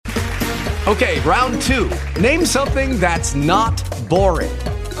Okay, round two. Name something that's not boring.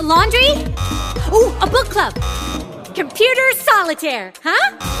 A laundry? Ooh, a book club. Computer solitaire,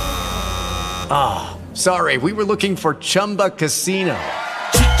 huh? Ah, sorry, we were looking for Chumba Casino.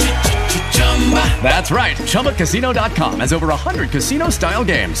 That's right, ChumbaCasino.com has over 100 casino-style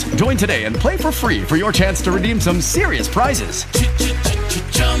games. Join today and play for free for your chance to redeem some serious prizes.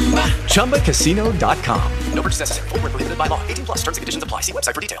 ChumbaCasino.com. No purchase necessary. Void where prohibited by law. 18 plus terms and conditions apply. See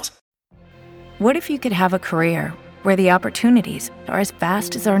website for details. What if you could have a career where the opportunities are as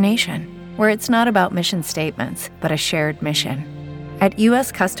vast as our nation, where it's not about mission statements, but a shared mission? At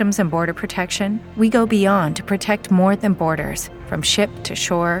U.S. Customs and Border Protection, we go beyond to protect more than borders. From ship to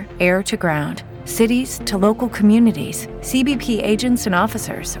shore, air to ground, cities to local communities, CBP agents and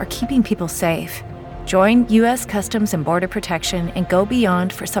officers are keeping people safe. Join U.S. Customs and Border Protection and go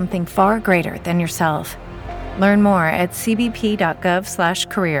beyond for something far greater than yourself. Learn more at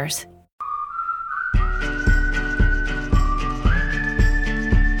cbp.gov/careers.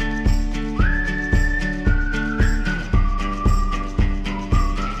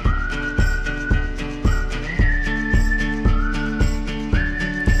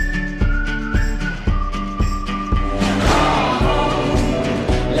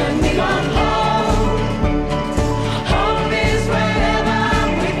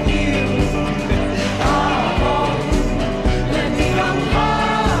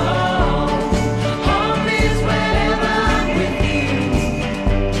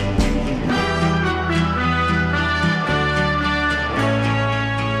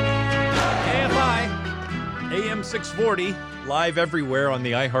 Live everywhere on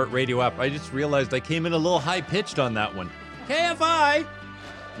the iHeartRadio app. I just realized I came in a little high-pitched on that one. KFI!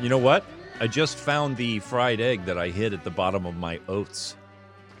 You know what? I just found the fried egg that I hid at the bottom of my oats.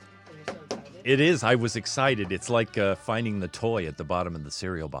 It is. I was excited. It's like finding the toy at the bottom of the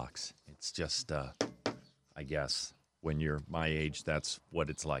cereal box. It's just, I guess, when you're my age, that's what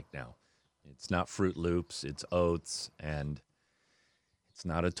it's like now. It's not Fruit Loops. It's oats. And it's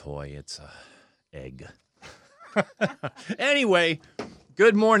not a toy. It's a egg. Anyway,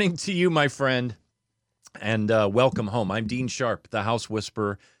 good morning to you, my friend, and welcome home. I'm Dean Sharp, the House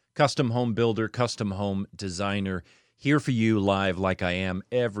Whisperer, custom home builder, custom home designer, here for you live like I am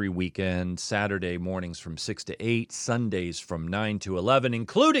every weekend, Saturday mornings from 6 to 8, Sundays from 9 to 11,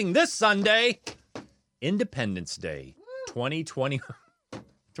 including this Sunday, Independence Day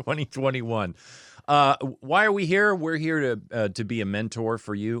 2021. Why are we here? We're here to be a mentor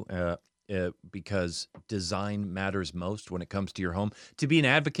for you. Because design matters most when it comes to your home, to be an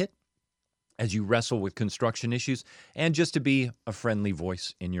advocate as you wrestle with construction issues, and just to be a friendly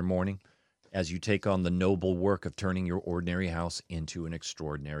voice in your morning as you take on the noble work of turning your ordinary house into an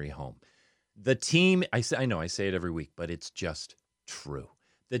extraordinary home. The team, I know I say it every week, but it's just true.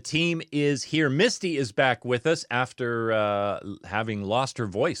 The team is here. Misty is back with us after having lost her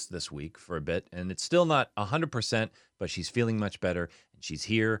voice this week for a bit, and it's still not 100%, but she's feeling much better, and she's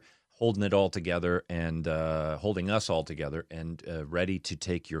here, holding it all together and holding us all together and ready to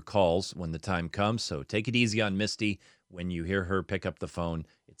take your calls when the time comes. So take it easy on Misty. When you hear her pick up the phone,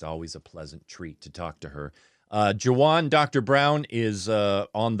 it's always a pleasant treat to talk to her. Jawan, Dr. Brown, is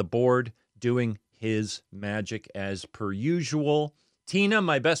on the board doing his magic as per usual. Tina,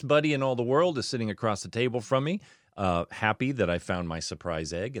 my best buddy in all the world, is sitting across the table from me, happy that I found my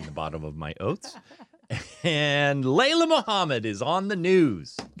surprise egg in the bottom of my oats. And Layla Muhammad is on the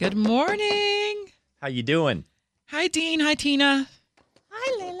news. Good morning. How you doing? Hi, Dean. Hi, Tina.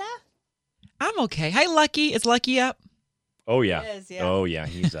 Hi, Layla. I'm okay. Hi, Lucky. Is Lucky up? Oh, yeah. He is, yeah. Oh, yeah,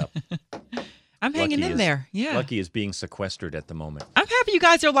 he's up. I'm hanging in there. Yeah. Lucky is being sequestered at the moment. I'm happy you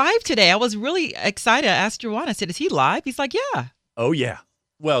guys are live today. I was really excited. I asked Juwan. I said, is he live? He's like, yeah. Oh, yeah.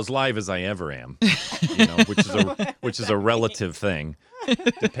 Well, as live as I ever am, which is a relative thing,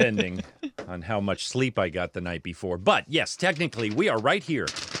 depending on how much sleep I got the night before. But yes, technically, we are right here.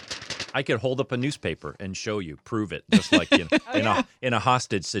 I could hold up a newspaper and show you, prove it, just like in a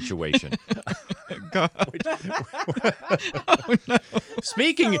hostage situation. God. Oh, no.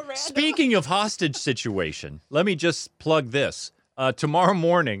 Speaking of hostage situation, let me just plug this. Tomorrow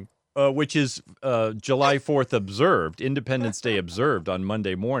morning, which is July 4th observed, Independence Day observed on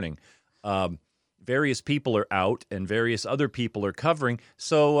Monday morning, various people are out and various other people are covering.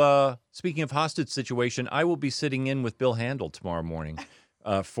 So speaking of hostage situation, I will be sitting in with Bill Handel tomorrow morning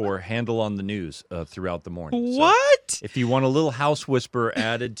for Handel on the News throughout the morning. What? So if you want a little house whisperer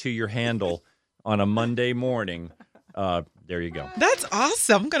added to your handle on a Monday morning, there you go. That's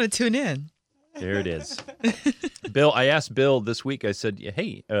awesome. I'm going to tune in. There it is. Bill, I asked Bill this week, I said,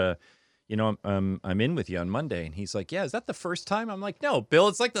 hey, I'm in with you on Monday. And he's like, yeah, is that the first time? I'm like, no, Bill,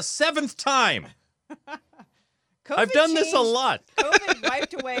 it's like the 7th time. I've done this a lot. COVID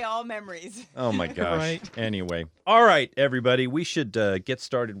wiped away all memories. Oh, my gosh. Right. Anyway. All right, everybody. We should get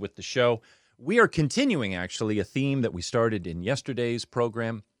started with the show. We are continuing, actually, a theme that we started in yesterday's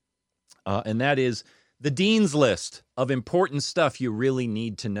program, and that is the Dean's List of important stuff you really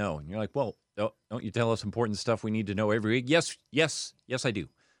need to know. And you're like, well, don't you tell us important stuff we need to know every week? Yes, I do.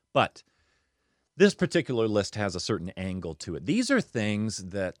 But this particular list has a certain angle to it. These are things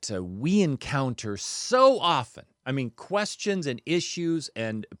that we encounter so often. I mean, questions and issues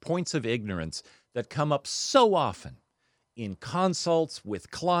and points of ignorance that come up so often in consults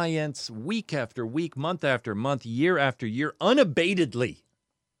with clients, week after week, month after month, year after year, unabatedly,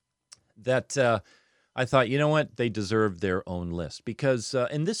 that I thought, you know what, they deserve their own list. Because,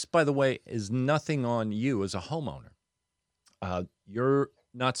 and this, by the way, is nothing on you as a homeowner. You're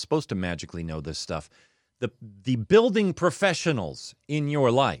not supposed to magically know this stuff. The building professionals in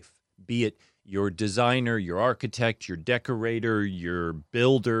your life, be it your designer, your architect, your decorator, your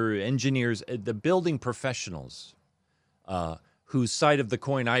builder, engineers, the building professionals whose side of the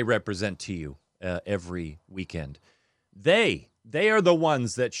coin I represent to you every weekend, they are the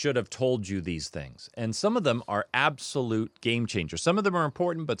ones that should have told you these things. And some of them are absolute game changers. Some of them are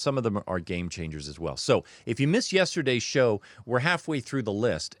important, but some of them are game changers as well. So if you missed yesterday's show, we're halfway through the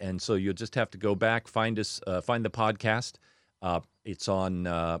list. And so you'll just have to go back, find the podcast. It's on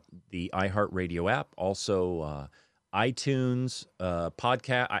the iHeartRadio app, also iTunes,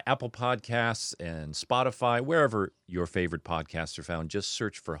 Apple Podcasts, and Spotify, wherever your favorite podcasts are found. Just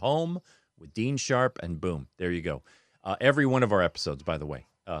search for Home with Dean Sharp, and boom, there you go. Every one of our episodes, by the way,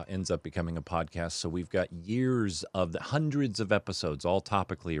 ends up becoming a podcast. So we've got years of hundreds of episodes all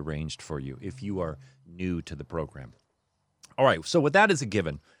topically arranged for you if you are new to the program. All right, so with that as a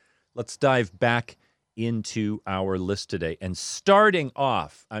given, let's dive back into our list today. And starting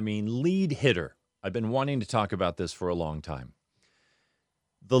off, lead hitter. I've been wanting to talk about this for a long time.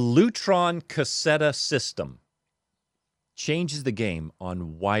 The Lutron Cassetta system changes the game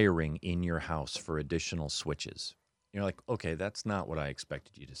on wiring in your house for additional switches. You're like, okay, that's not what I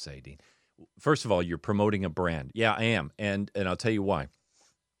expected you to say, Dean. First of all, you're promoting a brand. Yeah, I am. And I'll tell you why.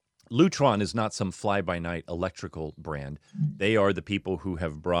 Lutron is not some fly-by-night electrical brand. They are the people who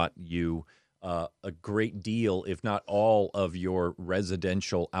have brought you a great deal, if not all, of your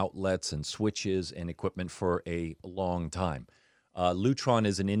residential outlets and switches and equipment for a long time. Lutron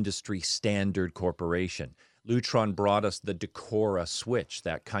is an industry standard corporation. Lutron brought us the Decora switch,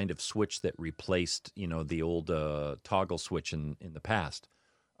 that kind of switch that replaced, the old toggle switch in the past.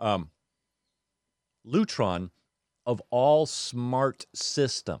 Lutron, of all smart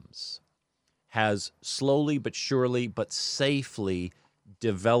systems, has slowly but surely but safely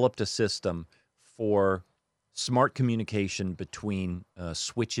developed a system for smart communication between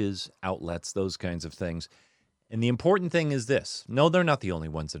switches, outlets, those kinds of things. And the important thing is this. No, they're not the only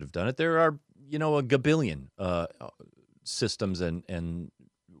ones that have done it. There are, a gabillion systems and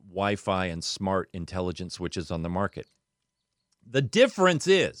Wi-Fi and smart intelligent switches on the market. The difference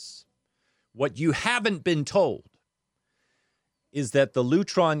is, what you haven't been told is that the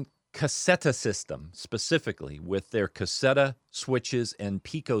Lutron Cassetta system, specifically with their Cassetta switches and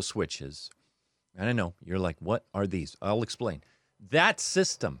Pico switches, I don't know, you're like, what are these? I'll explain. That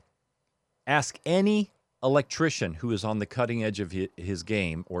system, ask any electrician who is on the cutting edge of his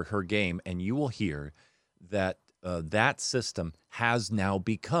game or her game, and you will hear that that system has now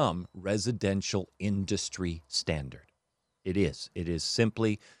become residential industry standard. It is. It is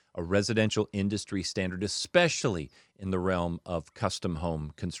simply a residential industry standard, especially in the realm of custom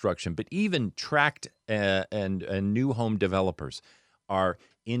home construction. But even tract and new home developers are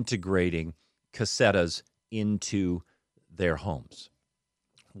integrating cassettas into their homes.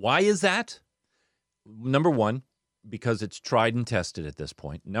 Why is that? Number one, because it's tried and tested at this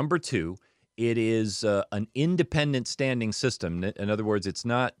point. Number two, it is an independent standing system. In other words, it's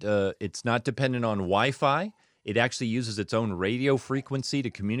not dependent on Wi-Fi. It actually uses its own radio frequency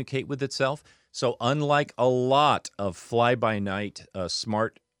to communicate with itself. So unlike a lot of fly-by-night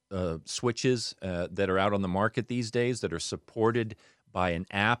smart switches that are out on the market these days that are supported by an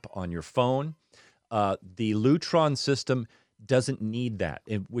app on your phone, the Lutron system doesn't need that,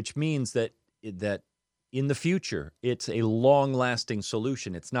 which means that in the future, it's a long-lasting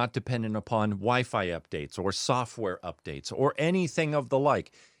solution. It's not dependent upon Wi-Fi updates or software updates or anything of the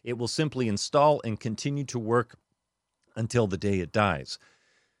like. It will simply install and continue to work until the day it dies.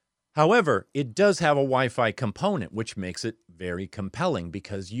 However, it does have a Wi-Fi component, which makes it very compelling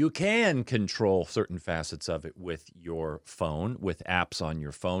because you can control certain facets of it with your phone, with apps on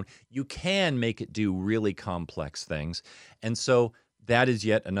your phone. You can make it do really complex things. And so that is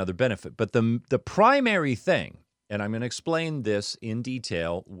yet another benefit. But the primary thing, and I'm going to explain this in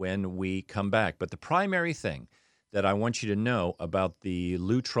detail when we come back, but the primary thing that I want you to know about the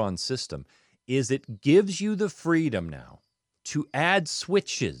Lutron system is it gives you the freedom now to add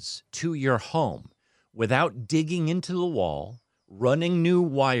switches to your home without digging into the wall, running new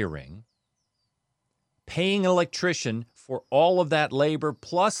wiring, paying an electrician for all of that labor,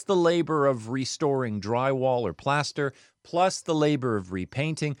 plus the labor of restoring drywall or plaster, plus the labor of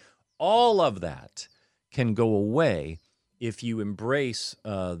repainting. All of that can go away if you embrace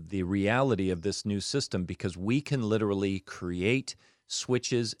the reality of this new system, because we can literally create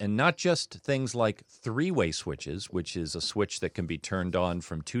switches, and not just things like three-way switches, which is a switch that can be turned on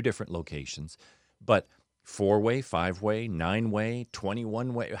from two different locations, but four-way, five-way, nine-way,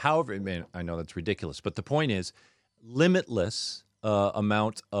 21-way, however, I know that's ridiculous, but the point is limitless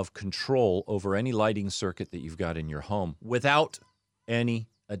amount of control over any lighting circuit that you've got in your home without any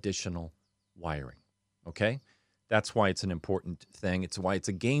additional wiring, okay? That's why it's an important thing. It's why it's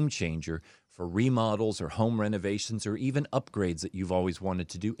a game changer for remodels or home renovations or even upgrades that you've always wanted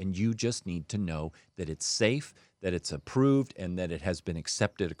to do. And you just need to know that it's safe, that it's approved, and that it has been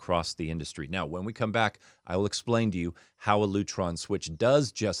accepted across the industry. Now, when we come back, I will explain to you how a Lutron switch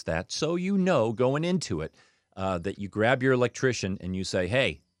does just that, so you know going into it that you grab your electrician and you say,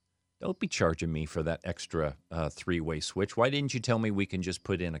 hey, don't be charging me for that extra three-way switch. Why didn't you tell me we can just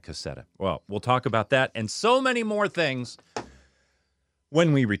put in a cassette? Well, we'll talk about that and so many more things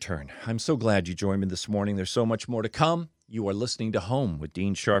when we return. I'm so glad you joined me this morning. There's so much more to come. You are listening to Home with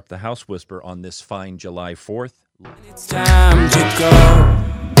Dean Sharp, the House Whisperer, on this fine July 4th. It's time to go.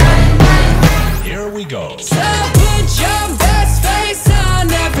 Here we go. So put your best face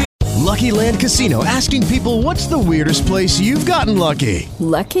on every. Lucky Land Casino, asking people, what's the weirdest place you've gotten lucky?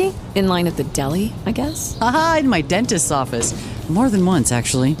 Lucky? In line at the deli, I guess? Aha, in my dentist's office. More than once,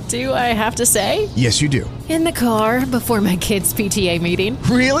 actually. Do I have to say? Yes, you do. In the car before my kids' PTA meeting.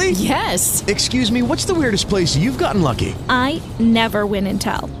 Really? Yes. Excuse me, what's the weirdest place you've gotten lucky? I never win and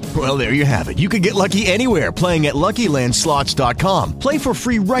tell. Well, there you have it. You can get lucky anywhere, playing at LuckyLandSlots.com. Play for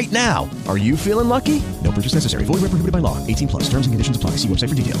free right now. Are you feeling lucky? No purchase necessary. Void where prohibited by law. 18+. Terms and conditions apply. See website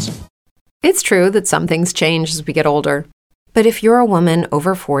for details. It's true that some things change as we get older. But if you're a woman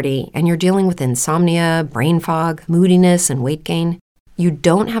over 40 and you're dealing with insomnia, brain fog, moodiness, and weight gain, you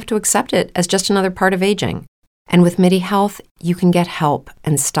don't have to accept it as just another part of aging. And with MIDI Health, you can get help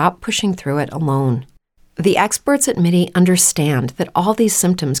and stop pushing through it alone. The experts at MIDI understand that all these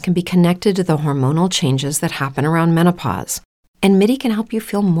symptoms can be connected to the hormonal changes that happen around menopause. And MIDI can help you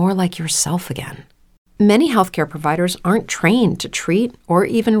feel more like yourself again. Many healthcare providers aren't trained to treat or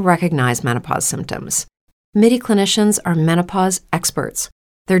even recognize menopause symptoms. MIDI clinicians are menopause experts.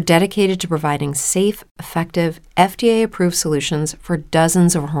 They're dedicated to providing safe, effective, FDA-approved solutions for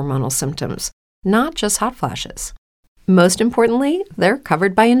dozens of hormonal symptoms, not just hot flashes. Most importantly, they're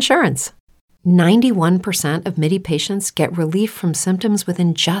covered by insurance. 91% of MIDI patients get relief from symptoms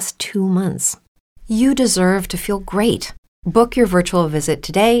within just 2 months. You deserve to feel great. Book your virtual visit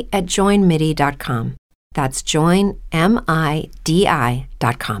today at joinmidi.com. That's joinmidi.com.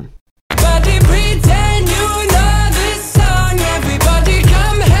 Everybody pretend you know this song. Everybody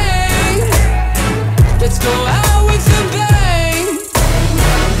come hang. Let's go out with a bang.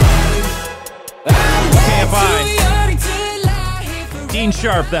 Can't find Dean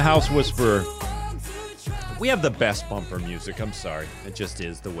Sharp, the House Whisperer. We have the best bumper music. I'm sorry. It just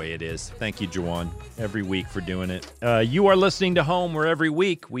is the way it is. Thank you, Juwan, every week for doing it. You are listening to Home, where every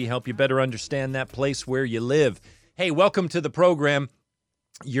week we help you better understand that place where you live. Hey, welcome to the program.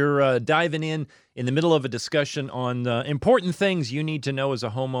 You're diving in the middle of a discussion on important things you need to know as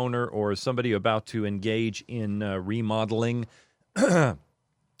a homeowner or as somebody about to engage in remodeling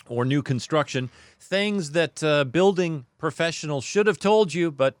or new construction. Things that building professionals should have told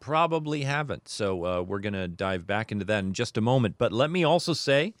you, but probably haven't. So we're going to dive back into that in just a moment. But let me also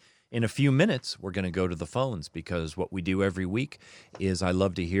say, in a few minutes, we're going to go to the phones, because what we do every week is I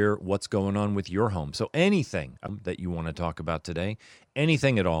love to hear what's going on with your home. So anything that you want to talk about today,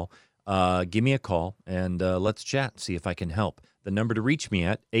 anything at all, give me a call and let's chat, see if I can help. The number to reach me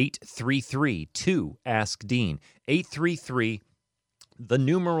at 833-2-ASK-DEAN. 833, the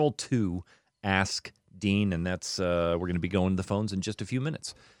numeral 2, Ask Dean, and that's we're going to be going to the phones in just a few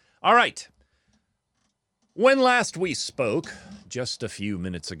minutes. All right. When last we spoke, just a few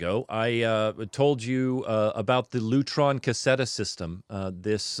minutes ago, I told you about the Lutron Cassetta system,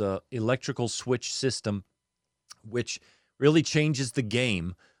 this electrical switch system, which really changes the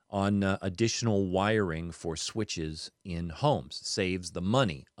game on additional wiring for switches in homes. Saves the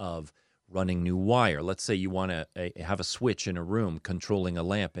money of running new wire. Let's say you want to have a switch in a room controlling a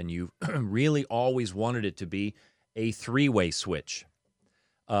lamp, and you really always wanted it to be a three-way switch,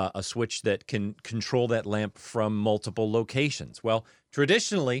 a switch that can control that lamp from multiple locations. Well,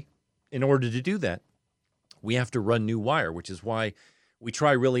 traditionally, in order to do that, we have to run new wire, which is why we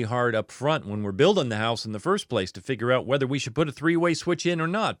try really hard up front when we're building the house in the first place to figure out whether we should put a three-way switch in or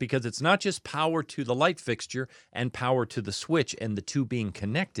not, because it's not just power to the light fixture and power to the switch and the two being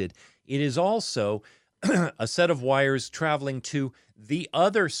connected. It is also a set of wires traveling to the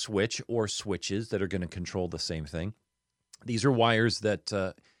other switch or switches that are going to control the same thing. These are wires that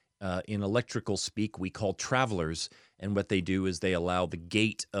in electrical speak we call travelers, and what they do is they allow the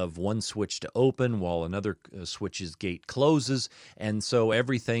gate of one switch to open while another switch's gate closes, and so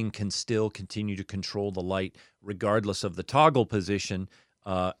everything can still continue to control the light regardless of the toggle position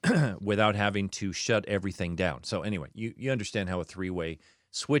without having to shut everything down. So anyway, you understand how a three-way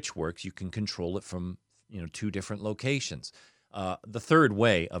switch works. You can control it from two different locations. The third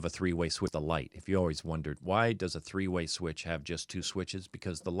way of a three-way switch, the light. If you always wondered, why does a three-way switch have just two switches?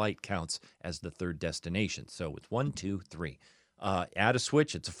 Because the light counts as the third destination. So it's 1, 2, 3. Add a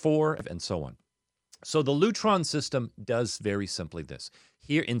switch, it's a 4, and so on. So the Lutron system does very simply this.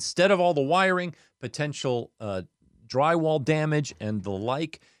 Here, instead of all the wiring, potential drywall damage, and the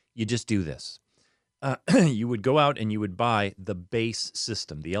like, you just do this. You would go out and you would buy the base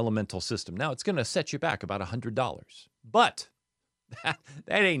system, the elemental system. Now, it's going to set you back about $100. But that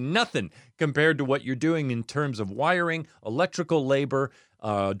ain't nothing compared to what you're doing in terms of wiring, electrical labor,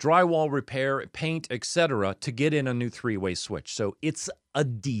 drywall repair, paint, etc. to get in a new three-way switch. So it's a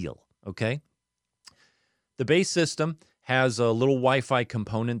deal, okay? The base system has a little Wi-Fi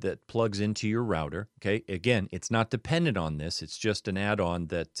component that plugs into your router, okay? Again, it's not dependent on this. It's just an add-on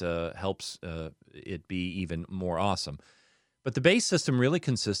that helps it be even more awesome. But the base system really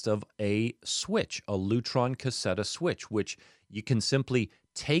consists of a switch, a Lutron Cassetta switch, which you can simply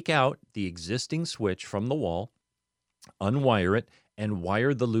take out the existing switch from the wall, unwire it, and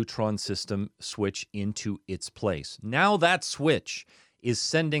wire the Lutron system switch into its place. Now that switch is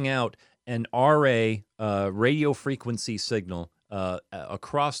sending out an RA radio frequency signal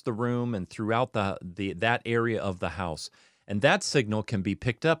across the room and throughout that area of the house. And that signal can be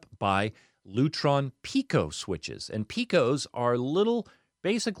picked up by Lutron Pico switches. And Picos are little,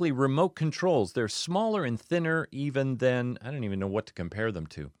 basically remote controls. They're smaller and thinner even than, I don't even know what to compare them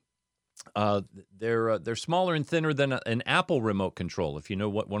to. They're smaller and thinner than an Apple remote control, if you know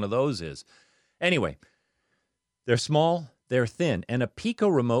what one of those is. Anyway, they're small, they're thin, and a Pico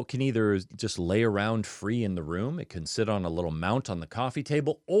remote can either just lay around free in the room, it can sit on a little mount on the coffee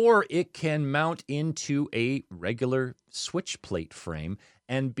table, or it can mount into a regular switch plate frame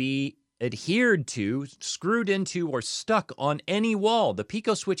and be adhered to, screwed into, or stuck on any wall. The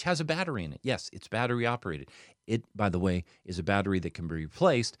Pico switch has a battery in it. Yes, it's battery operated. It, by the way, is a battery that can be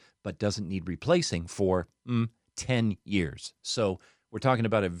replaced, but doesn't need replacing for 10 years. So we're talking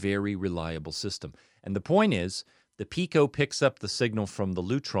about a very reliable system. And the point is, the Pico picks up the signal from the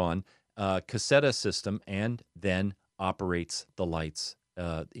Lutron Cassetta system and then operates the lights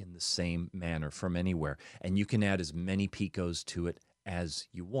in the same manner from anywhere. And you can add as many Picos to it as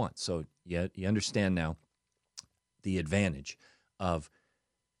you want. So you understand now the advantage of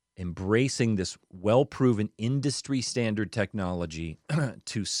embracing this well-proven industry-standard technology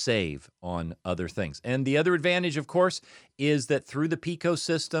to save on other things. And the other advantage, of course, is that through the Pico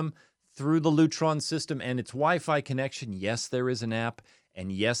system, through the Lutron system and its Wi-Fi connection, yes, there is an app.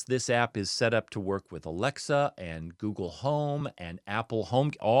 And yes, this app is set up to work with Alexa and Google Home and Apple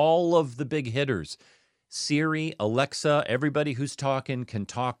Home, all of the big hitters. Siri, Alexa, everybody who's talking can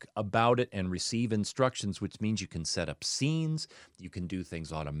talk about it and receive instructions, which means you can set up scenes, you can do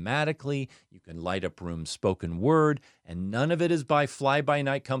things automatically, you can light up rooms spoken word, and none of it is by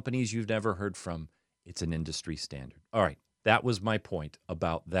fly-by-night companies you've never heard from. It's an industry standard. All right, that was my point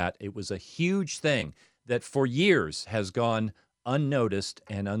about that. It was a huge thing that for years has gone unnoticed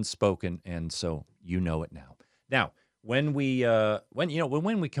and unspoken, and so you know it now. Now, when we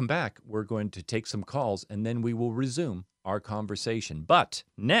come back, we're going to take some calls, and then we will resume our conversation. But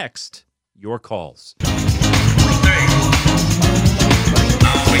next, your calls.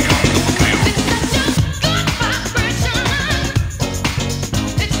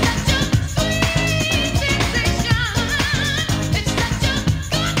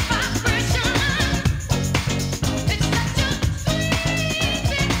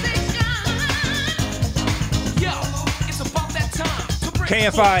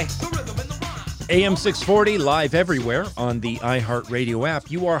 KFI AM 640, live everywhere on the iHeartRadio app.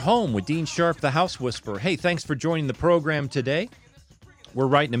 You are home with Dean Sharp, the House Whisperer. Hey, thanks for joining the program today. We're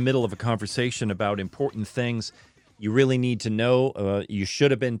right in the middle of a conversation about important things you really need to know. You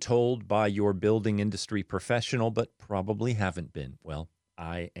should have been told by your building industry professional, but probably haven't been. Well,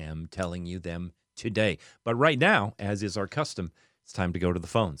 I am telling you them today. But right now, as is our custom, it's time to go to the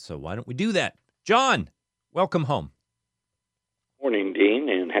phone. So why don't we do that? John, welcome home. Morning, Dean,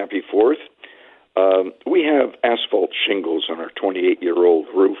 and happy 4th. We have asphalt shingles on our 28-year-old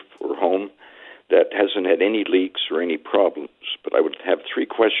roof or home that hasn't had any leaks or any problems, but I would have 3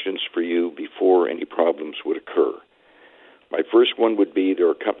 questions for you before any problems would occur. My first one would be there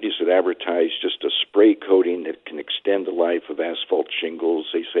are companies that advertise just a spray coating that can extend the life of asphalt shingles,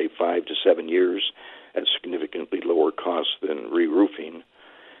 they say 5 to 7 years, at significantly lower cost than re-roofing.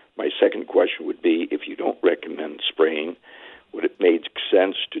 My second question would be, if you don't recommend spraying, would it make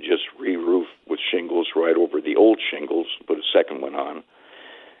sense to just re-roof with shingles right over the old shingles, put a second one on?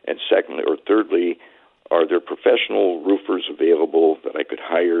 And secondly, or thirdly, are there professional roofers available that I could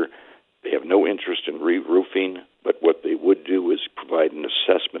hire? They have no interest in re-roofing, but what they would do is provide an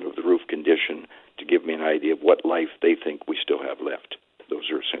assessment of the roof condition to give me an idea of what life they think we still have left. Those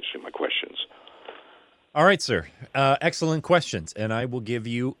are essentially my questions. All right, sir. Excellent questions, and I will give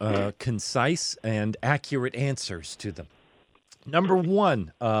you concise and accurate answers to them. Number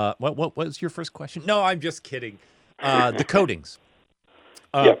one, what was your first question? No, I'm just kidding. The coatings.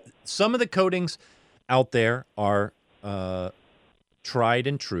 Some of the coatings out there are tried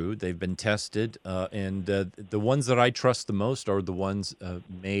and true. They've been tested, and the ones that I trust the most are the ones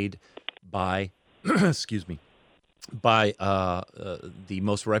made by, by the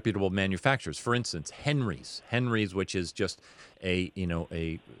most reputable manufacturers. For instance, Henry's, which is just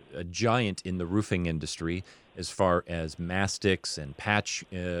a giant in the roofing industry as far as mastics and patch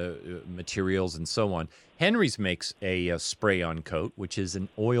materials and so on. Henry's makes a spray-on coat, which is an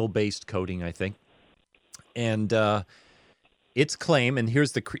oil-based coating, I think, and its claim. And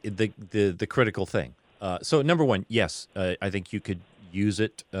here's the critical thing. So number one, yes, I think you could use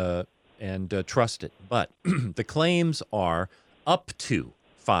it and trust it, but the claims are up to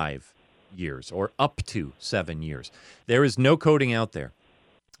 5 years or up to 7 years. There is no coating out there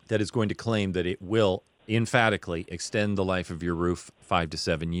that is going to claim that it will emphatically extend the life of your roof 5 to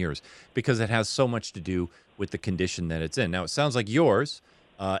 7 years, because it has so much to do with the condition that it's in. Now, it sounds like yours,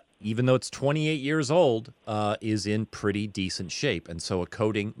 even though it's 28 years old, is in pretty decent shape. And so a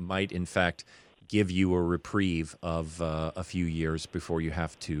coating might, in fact, give you a reprieve of a few years before you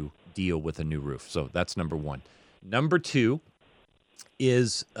have to deal with a new roof. So that's number one. Number two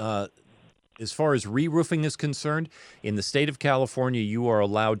is, as far as re-roofing is concerned, in the state of California, you are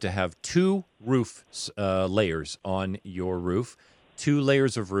allowed to have 2 roof layers on your roof, 2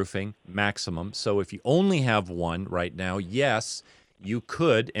 layers of roofing maximum. So if you only have one right now, yes, you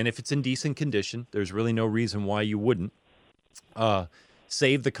could, and if it's in decent condition, there's really no reason why you wouldn't,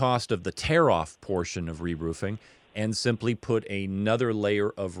 save the cost of the tear-off portion of re-roofing and simply put another layer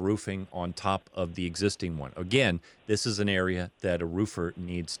of roofing on top of the existing one. Again, this is an area that a roofer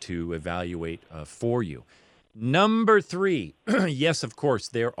needs to evaluate for you. Number 3, yes, of course,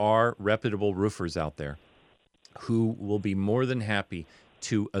 there are reputable roofers out there who will be more than happy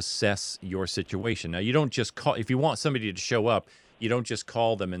to assess your situation. Now, you don't just call, if you want somebody to show up, you don't just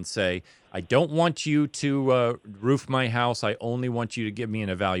call them and say, I don't want you to roof my house. I only want you to give me an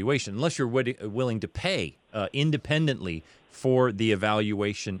evaluation, unless you're willing to pay independently for the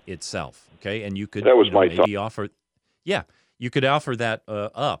evaluation itself. Okay, and you could maybe offer, you could offer that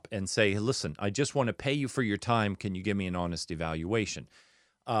up and say, listen, I just want to pay you for your time. Can you give me an honest evaluation?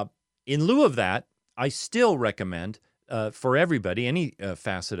 In lieu of that, I still recommend for everybody, any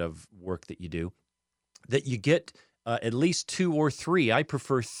facet of work that you do, that you get at least 2 or 3, I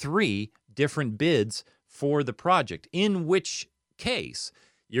prefer 3 different bids for the project, in which case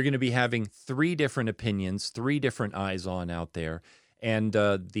you're going to be having 3 different opinions, 3 different eyes on out there. And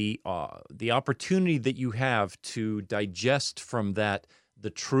the opportunity that you have to digest from that the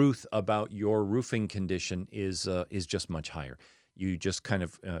truth about your roofing condition is just much higher. You just kind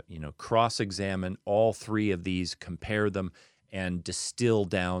of cross-examine all 3 of these, compare them, and distill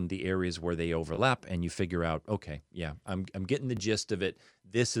down the areas where they overlap, and you figure out, okay, yeah, I'm getting the gist of it.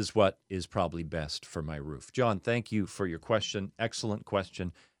 This is what is probably best for my roof. John, thank you for your question. Excellent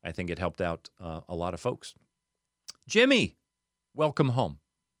question. I think it helped out a lot of folks. Jimmy, welcome home.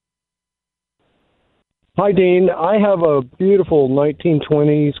 Hi, Dean. I have a beautiful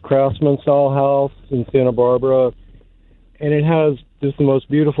 1920s Craftsman-style house in Santa Barbara, and it has just the most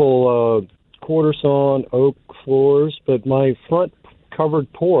beautiful quarter-sawn oak floors, but my front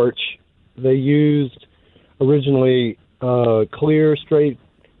covered porch they used originally clear, straight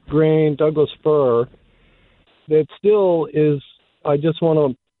grain Douglas fir. That still is, I just want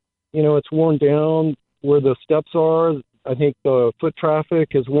to, it's worn down where the steps are. I think the foot traffic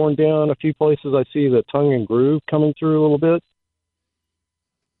is worn down. A few places I see the tongue and groove coming through a little bit.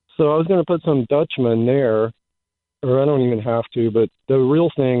 So I was going to put some Dutchman there, or I don't even have to, but the real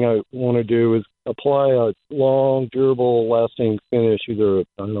thing I want to do is apply a long, durable, lasting finish, either, I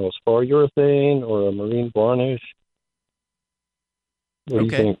don't know, a spar urethane or a marine varnish. What do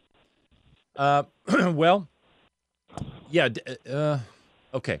you think? Well, yeah,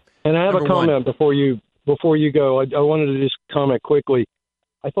 okay. And I have a comment before you go. I wanted to just comment quickly.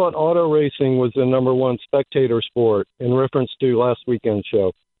 I thought auto racing was the number one spectator sport in reference to last weekend's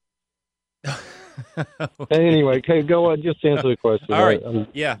show. Okay. Anyway, go on. Just answer the question. All right.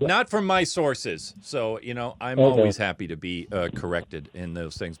 Not from my sources. So, I'm always happy to be corrected in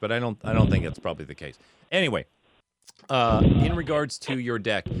those things, but I don't think that's probably the case. Anyway, in regards to your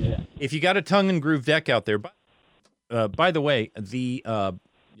deck, if you got a tongue and groove deck out there, by the way, the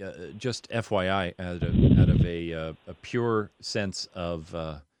just FYI, out of a pure sense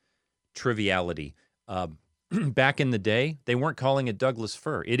of triviality, back in the day, they weren't calling it Douglas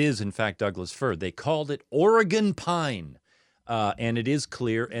fir. It is, in fact, Douglas fir. They called it Oregon pine, and it is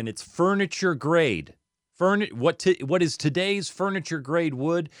clear, and it's furniture grade. What is today's furniture grade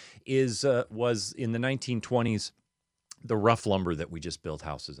wood was in the 1920s the rough lumber that we just built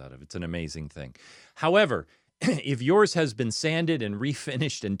houses out of. It's an amazing thing. However, if yours has been sanded and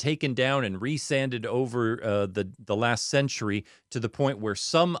refinished and taken down and resanded over the last century to the point where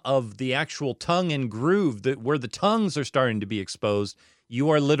some of the actual tongue and groove, where the tongues are starting to be exposed, you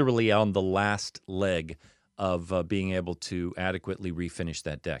are literally on the last leg of being able to adequately refinish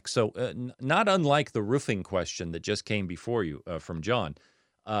that deck. So not unlike the roofing question that just came before you from John,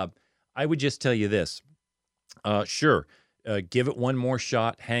 I would just tell you this. Sure. Give it one more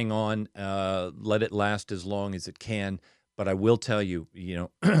shot, hang on, let it last as long as it can. But I will tell you,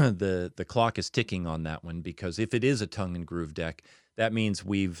 the clock is ticking on that one, because if it is a tongue and groove deck, that means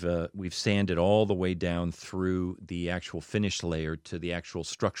we've sanded all the way down through the actual finish layer to the actual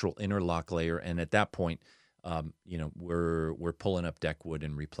structural interlock layer, and at that point, we're pulling up deck wood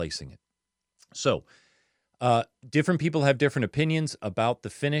and replacing it. So. Different people have different opinions about the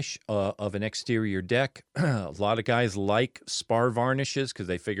finish of an exterior deck. A lot of guys like spar varnishes because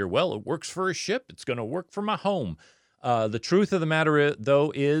they figure, well, it works for a ship. It's going to work for my home. The truth of the matter,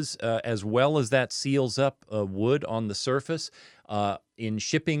 though, is as well as that seals up wood on the surface, in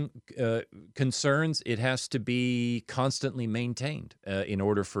shipping concerns, it has to be constantly maintained in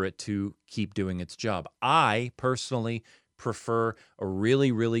order for it to keep doing its job. I personally prefer a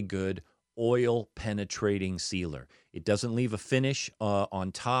really, really good oil penetrating sealer. It doesn't leave a finish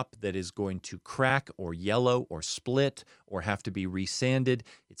on top that is going to crack or yellow or split or have to be resanded.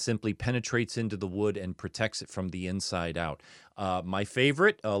 It simply penetrates into the wood and protects it from the inside out. My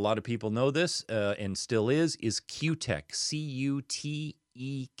favorite, a lot of people know this and still is Q-Tech, C-U-T-E-K.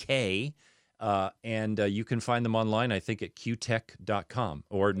 And you can find them online, I think, at qtech.com.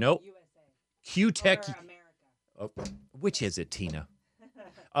 Or no, Q-Tech. Oh, which is it, Tina?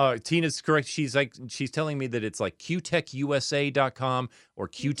 Tina's correct. She's telling me that it's like qtechusa.com or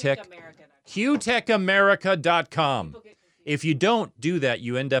qtechamerica.com. If you don't do that,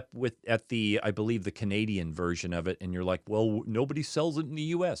 you end up with I believe the Canadian version of it, and you're like, well, nobody sells it in the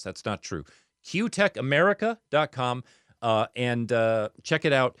U.S. That's not true. qtechamerica.com and check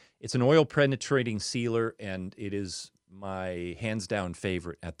it out. It's an oil penetrating sealer, and it is my hands down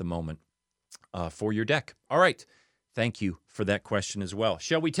favorite at the moment for your deck. All right. Thank you for that question as well.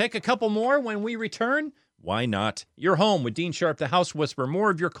 Shall we take a couple more when we return? Why not? You're home with Dean Sharp, the House Whisperer. More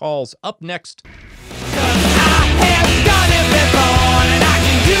of your calls up next.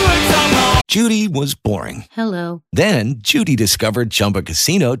 Judy was boring. Hello. Then Judy discovered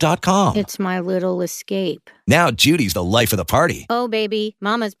ChumbaCasino.com. It's my little escape. Now Judy's the life of the party. Oh, baby,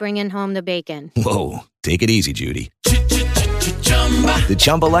 mama's bringing home the bacon. Whoa, take it easy, Judy. The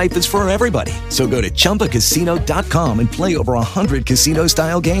Chumba life is for everybody. So go to ChumbaCasino.com and play over 100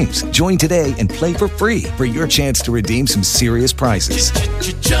 casino-style games. Join today and play for free for your chance to redeem some serious prizes.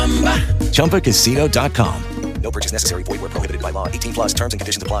 ChumbaCasino.com. No purchase necessary. Void where prohibited by law. 18 plus terms and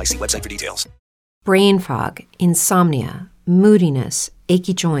conditions apply. See website for details. Brain fog, insomnia, moodiness,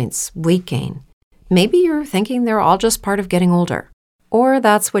 achy joints, weight gain. Maybe you're thinking they're all just part of getting older. Or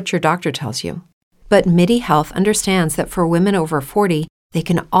that's what your doctor tells you. But MIDI Health understands that for women over 40, they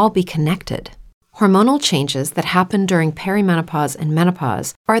can all be connected. Hormonal changes that happen during perimenopause and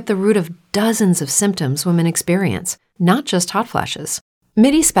menopause are at the root of dozens of symptoms women experience, not just hot flashes.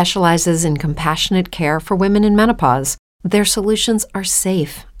 MIDI specializes in compassionate care for women in menopause. Their solutions are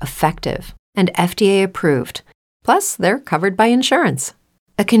safe, effective, and FDA approved. Plus, they're covered by insurance.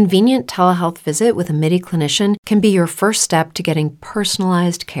 A convenient telehealth visit with a MIDI clinician can be your first step to getting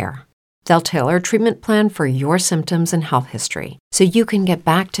personalized care. They'll tailor a treatment plan for your symptoms and health history so you can get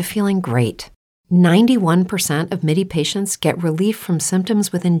back to feeling great. 91% of MIDI patients get relief from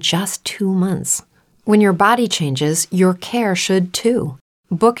symptoms within just 2 months. When your body changes, your care should too.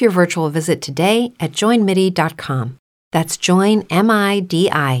 Book your virtual visit today at joinmidi.com. That's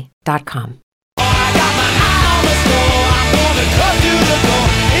joinmidi.com.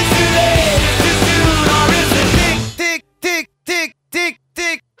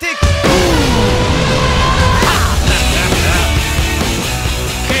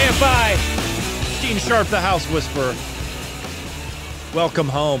 KFI, Gene Sharp, the House Whisperer. Welcome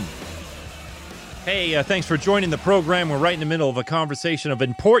home. Hey, thanks for joining the program. We're right in the middle of a conversation of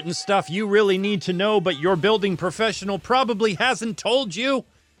important stuff you really need to know, but your building professional probably hasn't told you.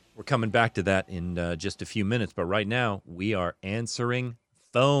 We're coming back to that in just a few minutes, but right now we are answering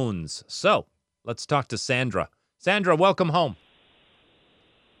phones. So let's talk to Sandra. Sandra, welcome home.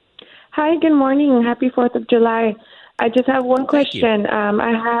 Hi, good morning. Happy 4th of July. I just have one question.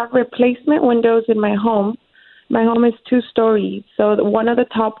 I have replacement windows in my home. My home is 2 stories. So one of the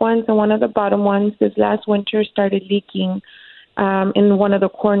top ones and one of the bottom ones this last winter started leaking in one of the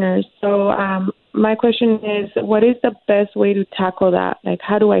corners. So my question is, what is the best way to tackle that? Like,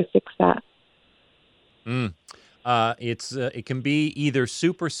 how do I fix that? It can be either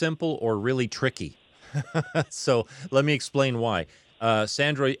super simple or really tricky. So let me explain why.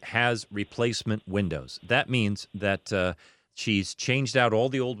 Sandra has replacement windows. That means that she's changed out all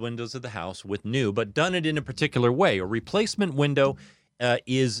the old windows of the house with new, but done it in a particular way. A replacement window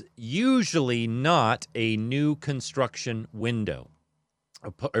is usually not a new construction window.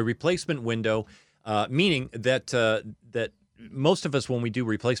 A replacement window, meaning that that most of us, when we do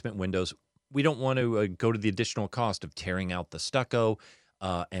replacement windows, we don't want to go to the additional cost of tearing out the stucco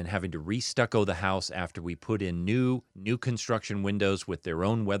and having to re-stucco the house after we put in new construction windows with their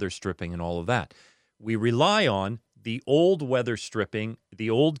own weather stripping and all of that. We rely on the old weather stripping, the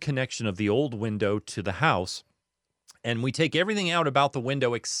old connection of the old window to the house, and we take everything out about the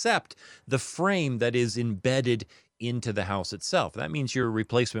window except the frame that is embedded into the house itself. That means your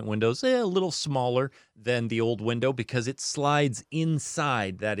replacement window's a little smaller than the old window because it slides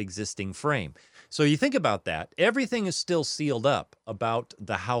inside that existing frame. So you think about that. Everything is still sealed up about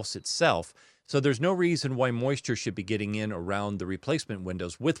the house itself, so there's no reason why moisture should be getting in around the replacement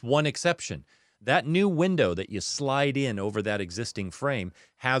windows, with one exception. That new window that you slide in over that existing frame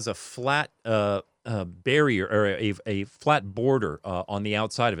has a flat barrier or a flat border on the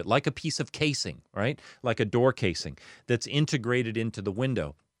outside of it, like a piece of casing, right? Like a door casing that's integrated into the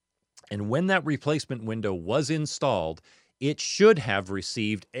window. And when that replacement window was installed, it should have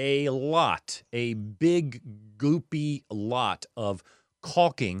received a big goopy lot of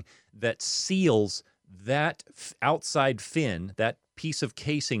caulking that seals that outside fin, that piece of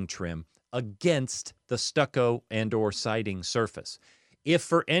casing trim, against the stucco and or siding surface. If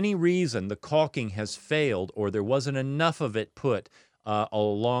for any reason the caulking has failed or there wasn't enough of it put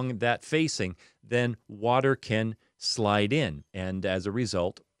along that facing, then water can slide in, and as a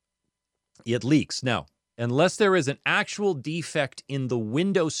result, it leaks. Now, unless there is an actual defect in the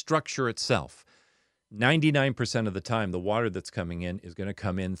window structure itself, 99% of the time, the water that's coming in is going to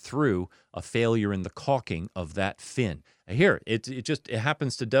come in through a failure in the caulking of that fin. Here, it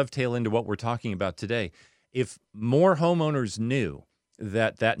happens to dovetail into what we're talking about today. If more homeowners knew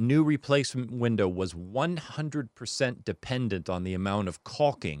that new replacement window was 100% dependent on the amount of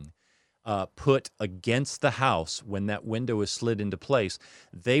caulking put against the house when that window is slid into place,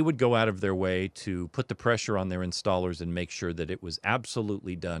 they would go out of their way to put the pressure on their installers and make sure that it was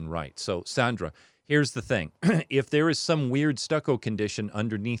absolutely done right. So, Sandra, here's the thing. If there is some weird stucco condition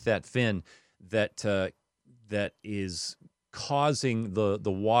underneath that fin that is causing the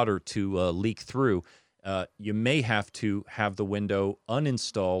water to leak through, you may have to have the window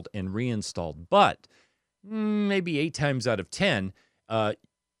uninstalled and reinstalled. But maybe 8 times out of 10,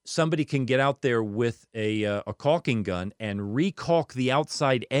 somebody can get out there with a caulking gun and recaulk the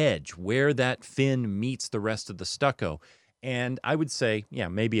outside edge where that fin meets the rest of the stucco. And I would say,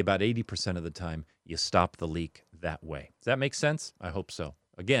 maybe about 80% of the time, you stop the leak that way. Does that make sense? I hope so.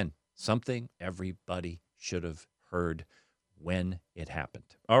 Again, something everybody should have heard when it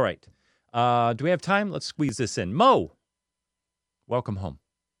happened. All right. Do we have time? Let's squeeze this in. Mo, welcome home.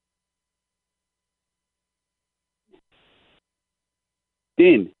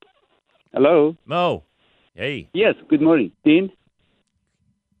 Dean, hello. Mo, hey. Yes, good morning. Dean?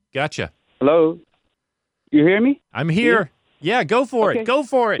 Gotcha. Hello? You hear me? I'm here. Yeah, go for it. Go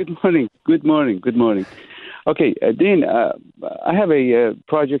for it. Good morning. Okay, Dean, I have a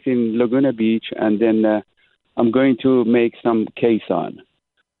project in Laguna Beach, and then I'm going to make some caisson.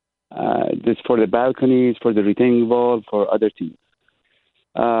 This for the balconies, for the retaining wall, for other things.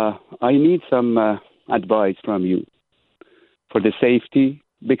 I need some advice from you for the safety,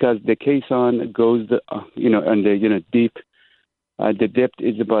 because the caisson goes, and the deep. The depth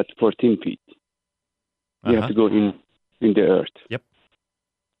is about 14 feet. You have to go in the earth. Yep.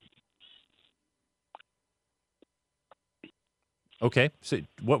 Okay. So,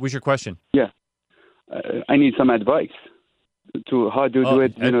 what was your question? Yeah, I need some advice to how to do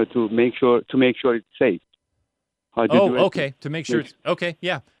it. To make sure it's safe. How to do it? Okay. To make sure it's okay.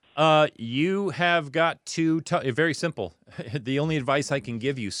 Yeah. You have got to. Very simple. The only advice I can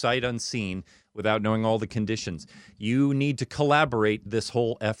give you, sight unseen, without knowing all the conditions, you need to collaborate this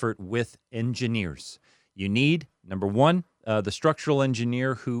whole effort with engineers. You need, number one, the structural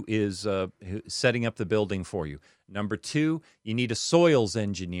engineer who is setting up the building for you. Number two, you need a soils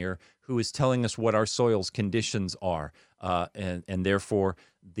engineer who is telling us what our soils conditions are, and therefore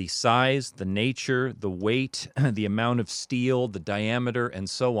the size, the nature, the weight, the amount of steel, the diameter, and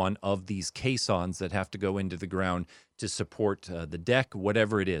so on of these caissons that have to go into the ground to support the deck,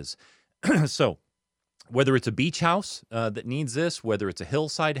 whatever it is. So whether it's a beach house that needs this, whether it's a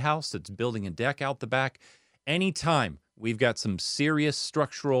hillside house that's building a deck out the back, anytime we've got some serious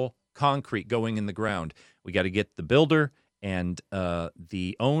structural concrete going in the ground, we got to get the builder and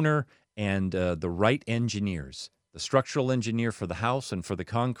the owner and the right engineers, the structural engineer for the house and for the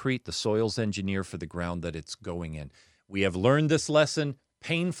concrete, the soils engineer for the ground that it's going in. We have learned this lesson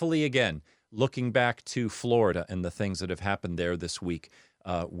painfully again, looking back to Florida and the things that have happened there this week,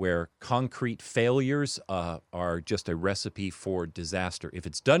 where concrete failures are just a recipe for disaster. If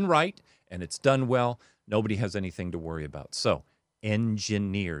it's done right and it's done well, nobody has anything to worry about. So,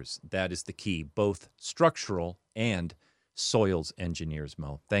 engineers, that is the key, both structural and soils engineers,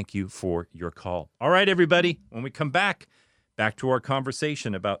 Mo. Thank you for your call. All right, everybody, when we come back to our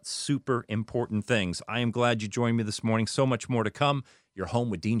conversation about super important things. I am glad you joined me this morning. So much more to come. You're home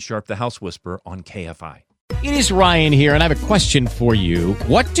with Dean Sharp, the House Whisperer, on KFI. It is Ryan here, and I have a question for you.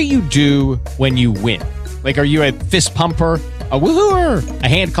 What do you do when you win? Like, are you a fist pumper, a woohooer, a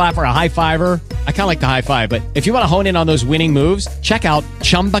hand clapper, a high fiver? I kind of like the high five, but if you want to hone in on those winning moves, check out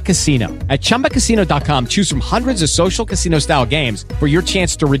Chumba Casino. At ChumbaCasino.com, choose from hundreds of social casino-style games for your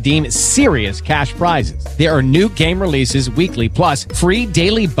chance to redeem serious cash prizes. There are new game releases weekly, plus free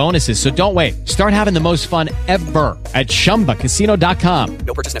daily bonuses, so don't wait. Start having the most fun ever at ChumbaCasino.com.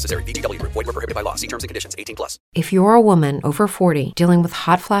 No purchase necessary. VGW Group. Void where prohibited by law. See terms and conditions. 18+. If you're a woman over 40 dealing with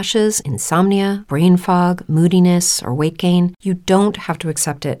hot flashes, insomnia, brain fog, moodiness, or weight gain, you don't have to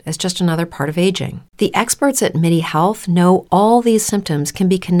accept it as just another part of aging. The experts at MIDI Health know all these symptoms can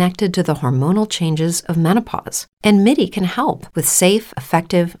be connected to the hormonal changes of menopause. And MIDI can help with safe,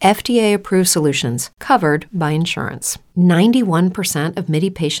 effective, FDA-approved solutions covered by insurance. 91% of MIDI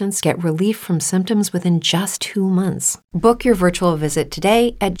patients get relief from symptoms within just 2 months. Book your virtual visit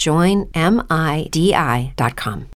today at joinmidi.com.